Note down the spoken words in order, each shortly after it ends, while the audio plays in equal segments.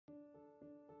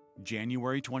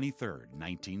January 23,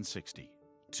 1960.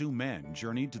 Two men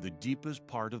journeyed to the deepest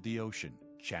part of the ocean,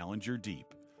 Challenger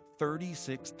Deep,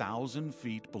 36,000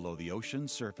 feet below the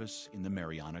ocean's surface in the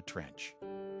Mariana Trench.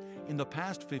 In the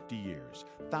past 50 years,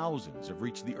 thousands have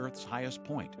reached the Earth's highest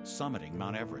point, summiting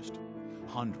Mount Everest.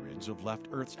 Hundreds have left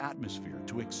Earth's atmosphere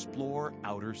to explore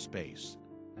outer space.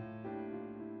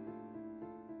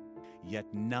 Yet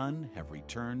none have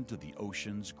returned to the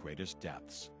ocean's greatest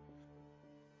depths.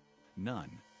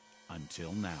 None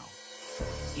until now.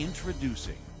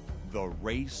 Introducing the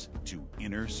race to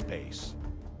inner space.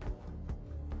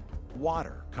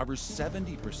 Water covers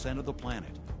 70% of the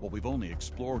planet, while we've only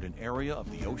explored an area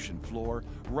of the ocean floor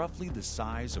roughly the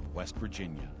size of West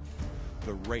Virginia.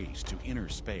 The race to inner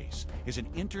space is an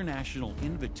international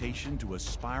invitation to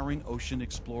aspiring ocean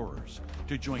explorers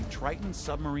to join Triton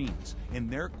Submarines in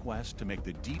their quest to make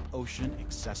the deep ocean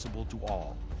accessible to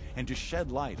all and to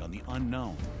shed light on the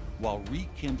unknown while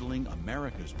rekindling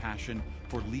America's passion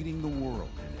for leading the world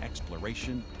in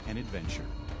exploration and adventure.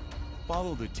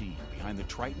 Follow the team behind the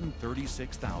Triton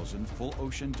 36,000 full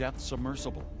ocean depth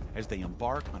submersible as they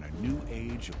embark on a new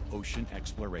age of ocean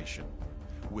exploration.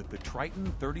 With the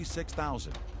Triton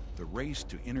 36,000, the race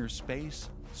to inner space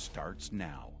starts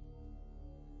now.